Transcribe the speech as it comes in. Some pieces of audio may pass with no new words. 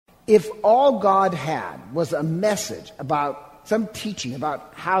If all God had was a message about some teaching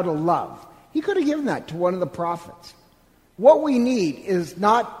about how to love, he could have given that to one of the prophets. What we need is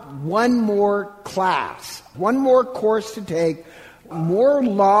not one more class, one more course to take, more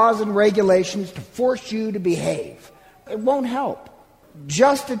laws and regulations to force you to behave. It won't help.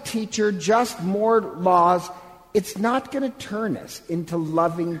 Just a teacher, just more laws, it's not going to turn us into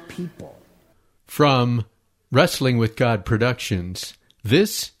loving people. From Wrestling with God Productions,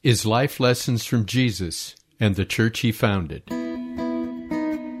 this is Life Lessons from Jesus and the Church He Founded.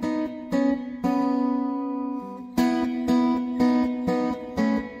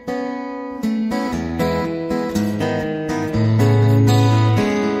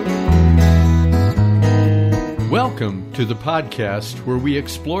 Welcome to the podcast where we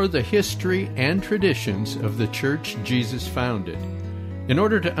explore the history and traditions of the church Jesus founded in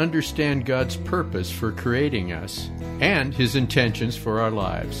order to understand God's purpose for creating us and His intentions for our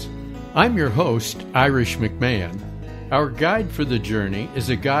lives. I'm your host, Irish McMahon. Our guide for the journey is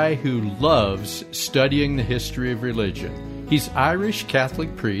a guy who loves studying the history of religion. He's Irish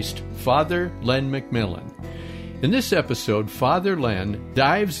Catholic priest, Father Len McMillan. In this episode, Father Len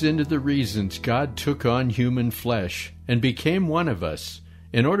dives into the reasons God took on human flesh and became one of us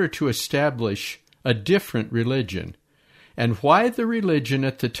in order to establish a different religion, and why the religion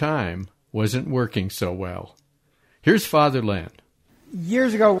at the time wasn't working so well. Here's Father Len.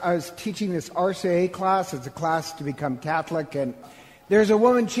 Years ago, I was teaching this RCA class. It's a class to become Catholic, and there's a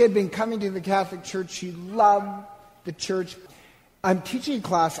woman, she had been coming to the Catholic Church. She loved the church. I'm teaching a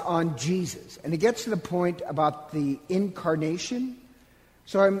class on Jesus, and it gets to the point about the incarnation.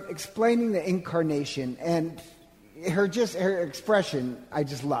 So I'm explaining the incarnation, and her expression I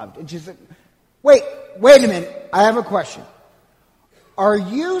just loved. And she said, wait a minute, I have a question. Are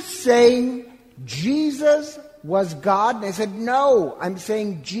you saying Jesus was God? And I said, no, I'm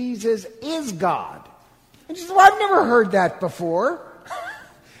saying Jesus is God. And she said, well, I've never heard that before.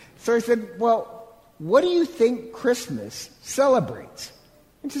 So I said, well, what do you think Christmas celebrates?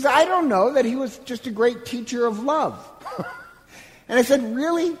 And she says, I don't know, that he was just a great teacher of love. And I said,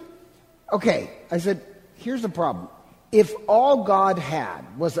 really? Okay. I said, here's the problem. If all God had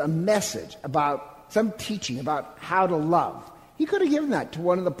was a message about some teaching about how to love, he could have given that to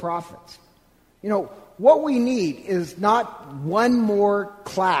one of the prophets. You know, what we need is not one more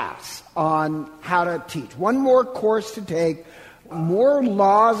class on how to teach, one more course to take, more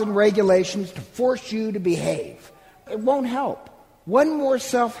laws and regulations to force you to behave. It won't help. One more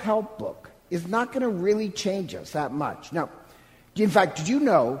self-help book is not going to really change us that much. Now, in fact, do you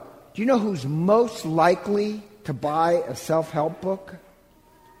know who's most likely to buy a self-help book?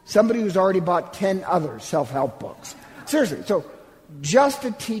 Somebody who's already bought 10 other self-help books. Seriously, so just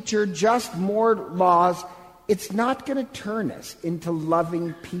a teacher, just more laws, it's not going to turn us into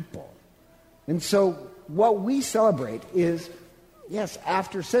loving people. And so what we celebrate is, yes,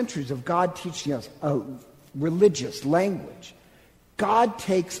 after centuries of God teaching us a religious language, God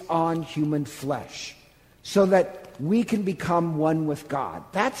takes on human flesh so that we can become one with God.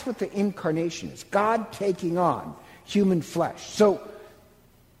 That's what the incarnation is, God taking on human flesh. So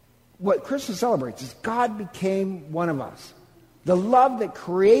what Christmas celebrates is God became one of us. The love that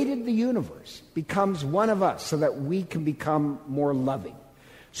created the universe becomes one of us so that we can become more loving.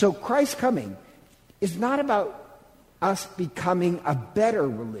 So Christ's coming is not about us becoming a better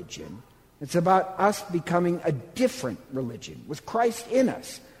religion. It's about us becoming a different religion. With Christ in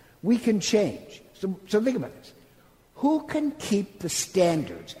us, we can change. So think about this. Who can keep the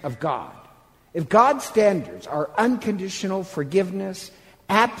standards of God? If God's standards are unconditional forgiveness,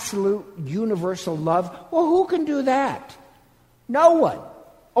 absolute universal love, well, who can do that? No one.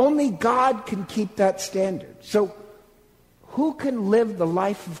 Only God can keep that standard. So who can live the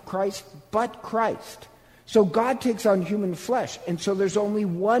life of Christ but Christ? So God takes on human flesh, and so there's only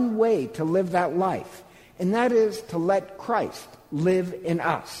one way to live that life, and that is to let Christ live in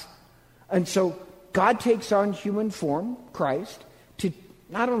us. And so God takes on human form, Christ, to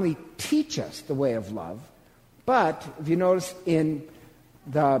not only teach us the way of love, but if you notice in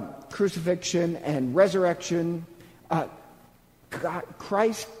the crucifixion and resurrection,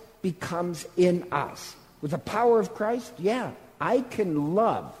 Christ becomes in us. With the power of Christ, I can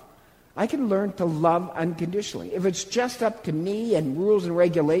love. I can learn to love unconditionally. If it's just up to me and rules and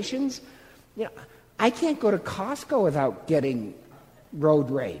regulations, I can't go to Costco without getting road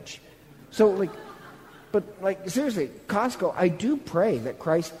rage. So, seriously, Costco, I do pray that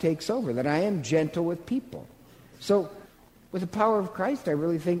Christ takes over, that I am gentle with people. So, with the power of Christ, I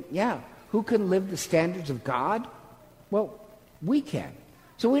really think, who can live the standards of God? Well, we can.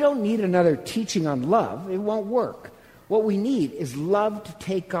 So we don't need another teaching on love. It won't work. What we need is love to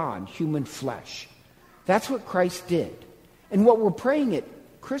take on human flesh. That's what Christ did. And what we're praying at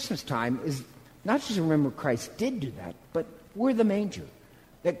Christmas time is not just to remember Christ did do that, but we're the manger.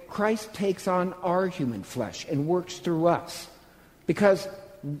 That Christ takes on our human flesh and works through us. Because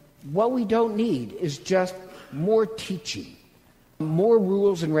what we don't need is just more teaching, more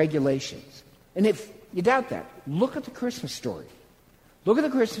rules and regulations. And if you doubt that, look at the Christmas story. Look at the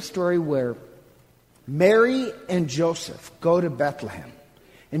Christmas story where Mary and Joseph go to Bethlehem.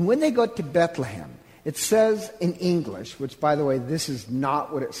 And when they go to Bethlehem, it says in English, which, by the way, this is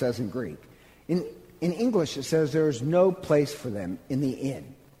not what it says in Greek. In English, it says there is no place for them in the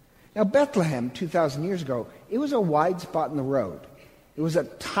inn. Now, Bethlehem, 2,000 years ago, it was a wide spot in the road. It was a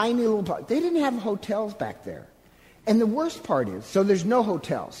tiny little spot. They didn't have hotels back there. And the worst part is, so there's no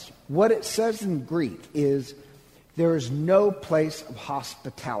hotels. What it says in Greek is there is no place of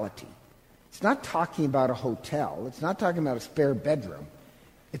hospitality. It's not talking about a hotel. It's not talking about a spare bedroom.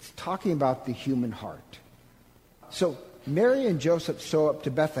 It's talking about the human heart. So Mary and Joseph show up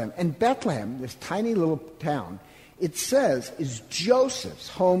to Bethlehem. And Bethlehem, this tiny little town, it says is Joseph's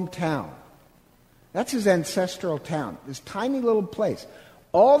hometown. That's his ancestral town, this tiny little place.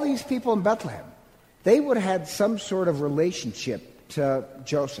 All these people in Bethlehem, they would have had some sort of relationship to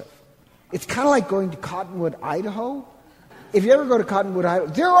Joseph. It's kind of like going to Cottonwood, Idaho. If you ever go to Cottonwood,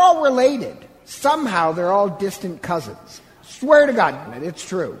 Idaho, they're all related. Somehow they're all distant cousins. Swear to God, it's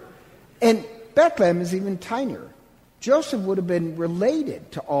true. And Bethlehem is even tinier. Joseph would have been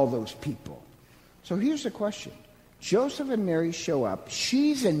related to all those people. So here's the question. Joseph and Mary show up.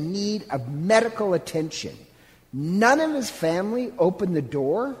 She's in need of medical attention. None of his family opened the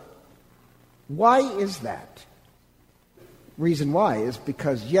door. Why is that? Reason why is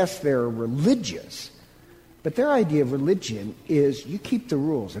because, yes, they're religious, but their idea of religion is you keep the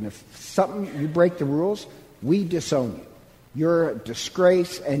rules, and if you break the rules, we disown you. You're a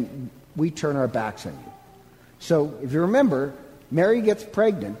disgrace, and we turn our backs on you. So, if you remember, Mary gets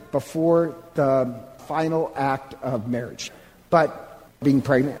pregnant before the final act of marriage. But being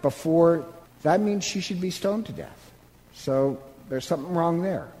pregnant before, that means she should be stoned to death. So, there's something wrong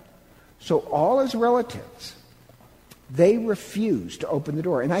there. So, all his relatives, they refuse to open the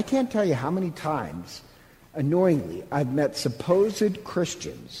door. And I can't tell you how many times, annoyingly, I've met supposed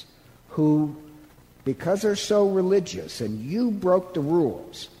Christians who, because they're so religious and you broke the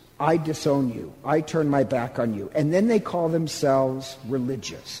rules, I disown you. I turn my back on you. And then they call themselves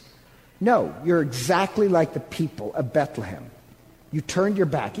religious. No, you're exactly like the people of Bethlehem. You turned your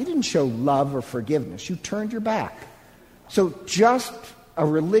back. You didn't show love or forgiveness. You turned your back. So just a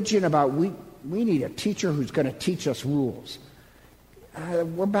religion about we need a teacher who's going to teach us rules.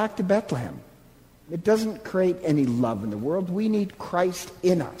 We're back to Bethlehem. It doesn't create any love in the world. We need Christ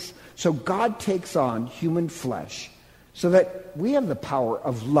in us. So God takes on human flesh so that we have the power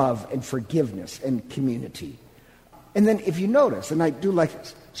of love and forgiveness and community. And then if you notice, and I do like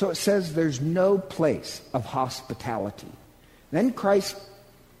this, so it says there's no place of hospitality. Then Christ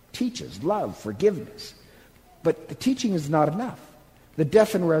teaches love, forgiveness. But the teaching is not enough. The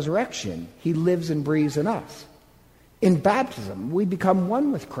death and resurrection, he lives and breathes in us. In baptism, we become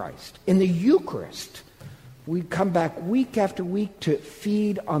one with Christ. In the Eucharist, we come back week after week to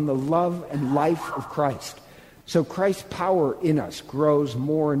feed on the love and life of Christ. So Christ's power in us grows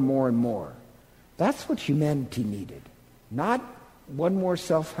more and more and more. That's what humanity needed. Not one more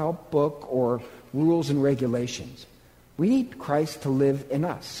self-help book or rules and regulations. We need Christ to live in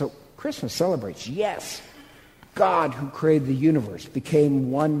us. So Christmas celebrates, yes, God who created the universe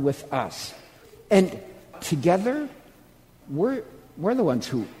became one with us. And together, we're the ones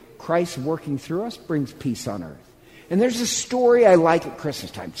who Christ working through us brings peace on earth. And there's a story I like at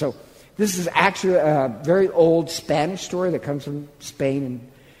Christmas time. So this is actually a very old Spanish story that comes from Spain.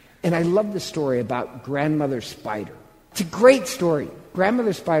 And I love the story about Grandmother Spider. It's a great story.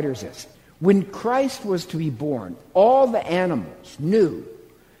 Grandmother Spider is this. When Christ was to be born, all the animals knew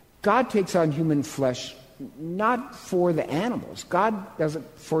God takes on human flesh not for the animals. God does it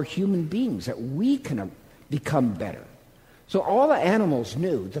for human beings, that we can become better. So all the animals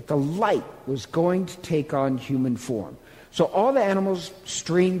knew that the light was going to take on human form. So all the animals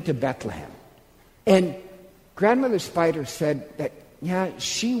streamed to Bethlehem. And Grandmother Spider said that, yeah,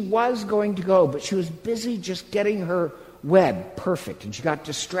 she was going to go, but she was busy just getting her web perfect, and she got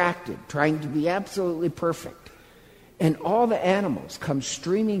distracted trying to be absolutely perfect. And all the animals come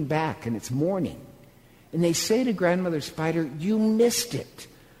streaming back, and it's morning. And they say to Grandmother Spider, you missed it.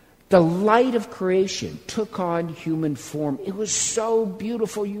 The light of creation took on human form. It was so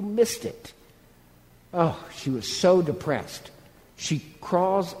beautiful, you missed it. Oh, she was so depressed. She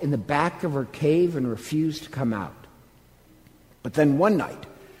crawls in the back of her cave and refused to come out. But then one night,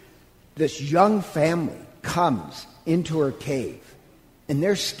 this young family comes into her cave, and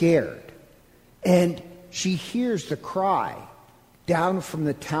they're scared. And she hears the cry down from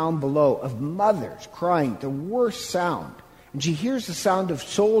the town below of mothers crying, the worst sound. And she hears the sound of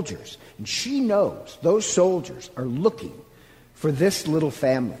soldiers, and she knows those soldiers are looking for this little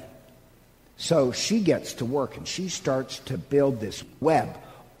family. So she gets to work, and she starts to build this web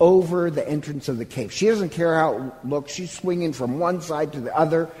over the entrance of the cave. She doesn't care how it looks. She's swinging from one side to the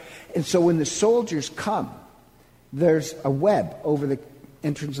other. And so when the soldiers come, there's a web over the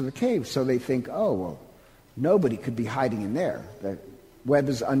entrance of the cave. So they think, oh, well, nobody could be hiding in there. The web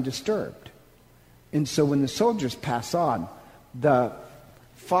is undisturbed. And so when the soldiers pass on, the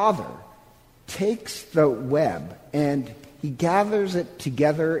father takes the web and he gathers it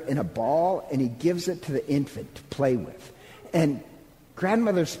together in a ball and he gives it to the infant to play with. And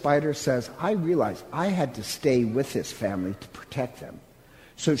Grandmother Spider says, I realized I had to stay with this family to protect them.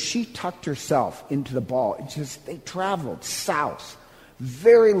 So she tucked herself into the ball. And they traveled south,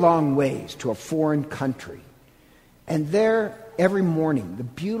 very long ways to a foreign country. And there, every morning, the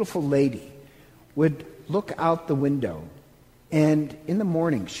beautiful lady would look out the window. And in the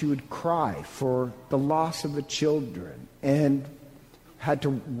morning, she would cry for the loss of the children and had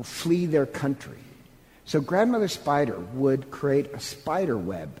to flee their country. So Grandmother Spider would create a spider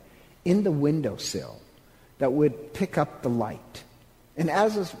web in the windowsill that would pick up the light. And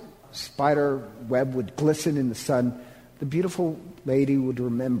as a spider web would glisten in the sun, the beautiful lady would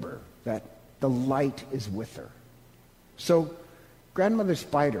remember that the light is with her. So Grandmother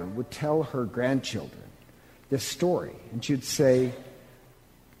Spider would tell her grandchildren this story, and she'd say,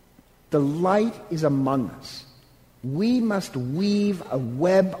 the light is among us. We must weave a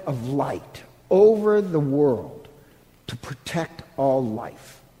web of light over the world to protect all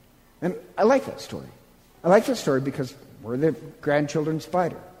life. And I like that story. I like that story because we're the grandchildren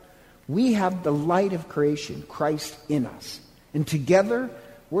Spider. We have the light of creation, Christ in us. And together,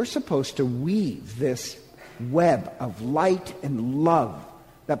 we're supposed to weave this web of light and love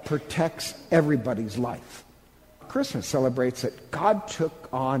that protects everybody's life. Christmas celebrates that God took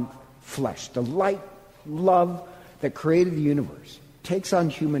on flesh. The light, love that created the universe takes on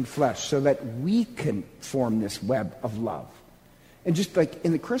human flesh so that we can form this web of love. And just like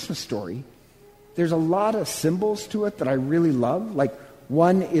in the Christmas story, there's a lot of symbols to it that I really love. Like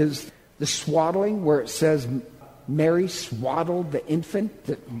one is the swaddling, where it says Mary swaddled the infant.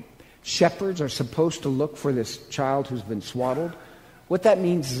 That shepherds are supposed to look for this child who's been swaddled. What that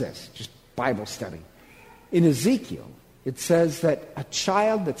means is this, just Bible study. In Ezekiel, it says that a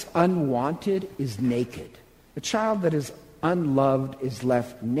child that's unwanted is naked. A child that is unloved is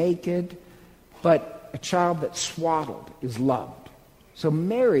left naked, but a child that's swaddled is loved. So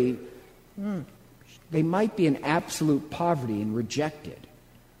Mary, they might be in absolute poverty and rejected,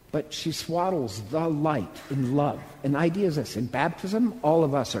 but she swaddles the light in love. And the idea is this, in baptism, all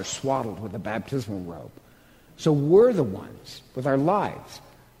of us are swaddled with a baptismal robe. So we're the ones, with our lives,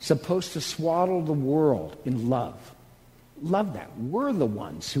 supposed to swaddle the world in love. Love that. We're the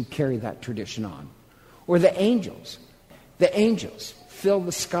ones who carry that tradition on. Or the angels. The angels fill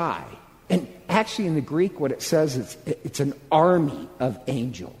the sky. And actually in the Greek, what it says is it's an army of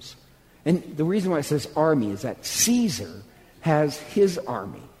angels. And the reason why it says army is that Caesar has his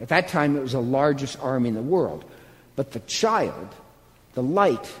army. At that time, it was the largest army in the world. But the child, the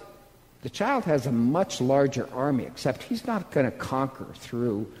light, the child has a much larger army, except he's not going to conquer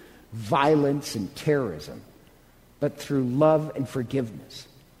through violence and terrorism, but through love and forgiveness.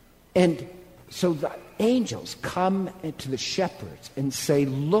 And so the angels come to the shepherds and say,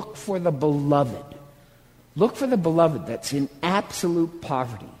 look for the beloved. Look for the beloved that's in absolute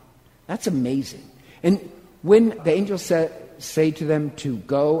poverty. That's amazing. And when the angels say to them to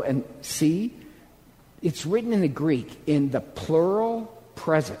go and see, it's written in the Greek in the plural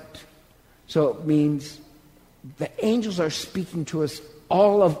present. So it means the angels are speaking to us,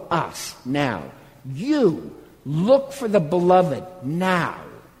 all of us now. You look for the beloved now,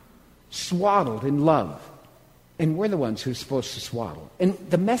 swaddled in love. And we're the ones who're supposed to swaddle. And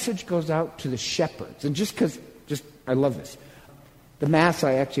the message goes out to the shepherds. And I love this. The Mass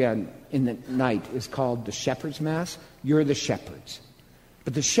I actually on in the night is called the Shepherd's Mass. You're the shepherds.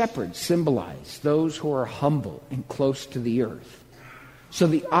 But the shepherds symbolize those who are humble and close to the earth. So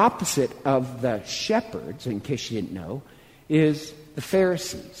the opposite of the shepherds, in case you didn't know, is the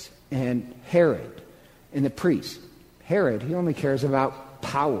Pharisees and Herod and the priests. Herod, he only cares about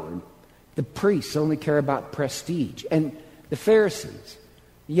power. The priests only care about prestige. And the Pharisees,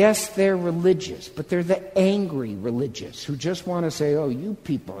 yes, they're religious, but they're the angry religious who just want to say, oh, you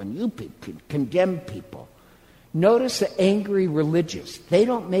people and you people condemn people. Notice the angry religious. They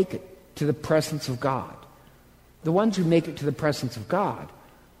don't make it to the presence of God. The ones who make it to the presence of God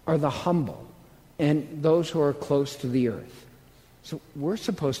are the humble and those who are close to the earth. So we're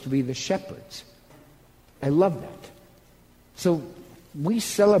supposed to be the shepherds. I love that. So we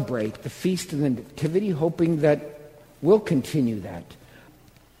celebrate the Feast of the Nativity, hoping that we'll continue that.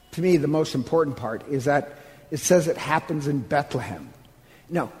 To me, the most important part is that it says it happens in Bethlehem.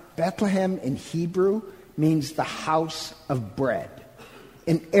 Now, Bethlehem in Hebrew means the house of bread.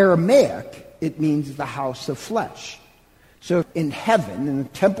 In Aramaic, it means the house of flesh. So in heaven, in the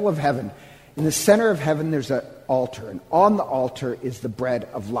temple of heaven, in the center of heaven, there's an altar, and on the altar is the bread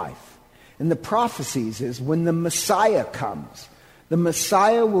of life. And the prophecies is when the Messiah comes, the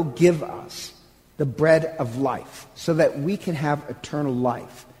Messiah will give us the bread of life so that we can have eternal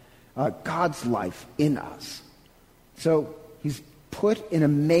life, God's life in us. So he's put in a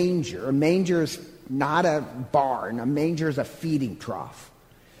manger. A manger is not a barn. A manger is a feeding trough.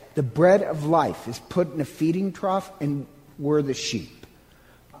 The bread of life is put in a feeding trough, and we're the sheep.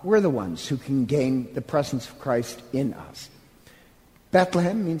 We're the ones who can gain the presence of Christ in us.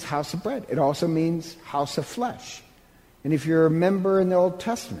 Bethlehem means house of bread. It also means house of flesh. And if you remember in the Old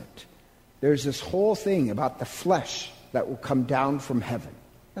Testament, there's this whole thing about the flesh that will come down from heaven.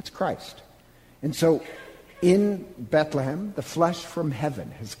 That's Christ. And so in Bethlehem, the flesh from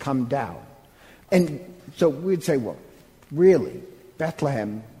heaven has come down. And so we'd say, well, really,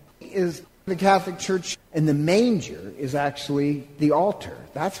 Bethlehem is the Catholic Church, and the manger is actually the altar.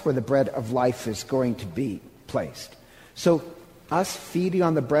 That's where the bread of life is going to be placed. So us feeding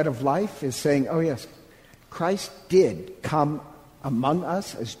on the bread of life is saying, oh yes, Christ did come among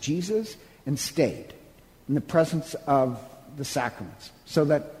us as Jesus and stayed in the presence of the sacraments. So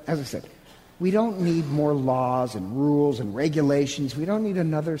that, as I said, we don't need more laws and rules and regulations. We don't need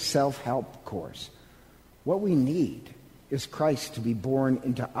another self-help course. What we need is Christ to be born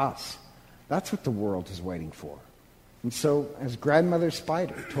into us. That's what the world is waiting for. And so, as Grandmother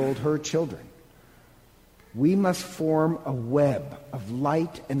Spider told her children, we must form a web of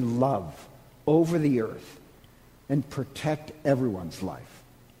light and love over the earth and protect everyone's life.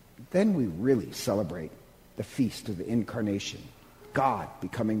 Then we really celebrate the feast of the Incarnation, God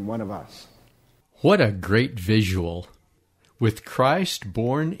becoming one of us. What a great visual. With Christ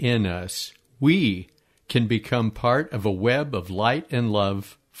born in us, we can become part of a web of light and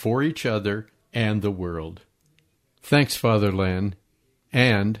love for each other and the world. Thanks, Father Len.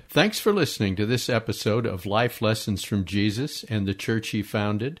 And thanks for listening to this episode of Life Lessons from Jesus and the Church He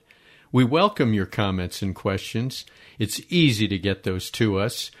Founded. We welcome your comments and questions. It's easy to get those to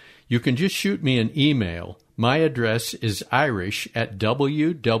us. You can just shoot me an email. My address is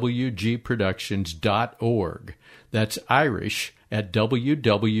irish@wwgproductions.org. That's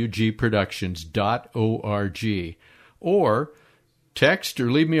irish@wwgproductions.org. Or text or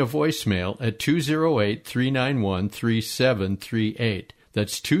leave me a voicemail at 208-391-3738.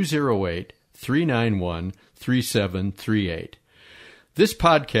 That's 208-391-3738. This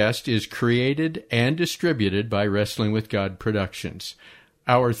podcast is created and distributed by Wrestling with God Productions.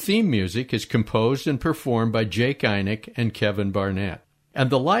 Our theme music is composed and performed by Jake Einig and Kevin Barnett. And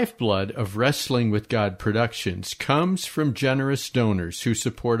the lifeblood of Wrestling with God Productions comes from generous donors who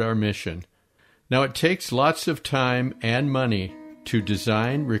support our mission. Now, it takes lots of time and money to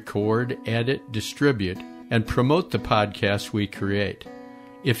design, record, edit, distribute, and promote the podcasts we create.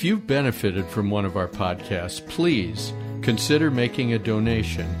 If you've benefited from one of our podcasts, please consider making a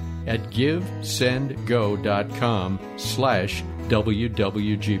donation at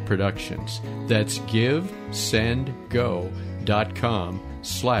givesendgo.com/WWG Productions. That's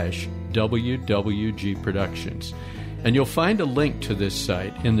givesendgo.com/WWG Productions. And you'll find a link to this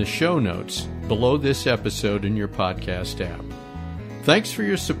site in the show notes below this episode in your podcast app. Thanks for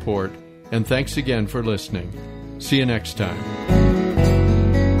your support, and thanks again for listening. See you next time.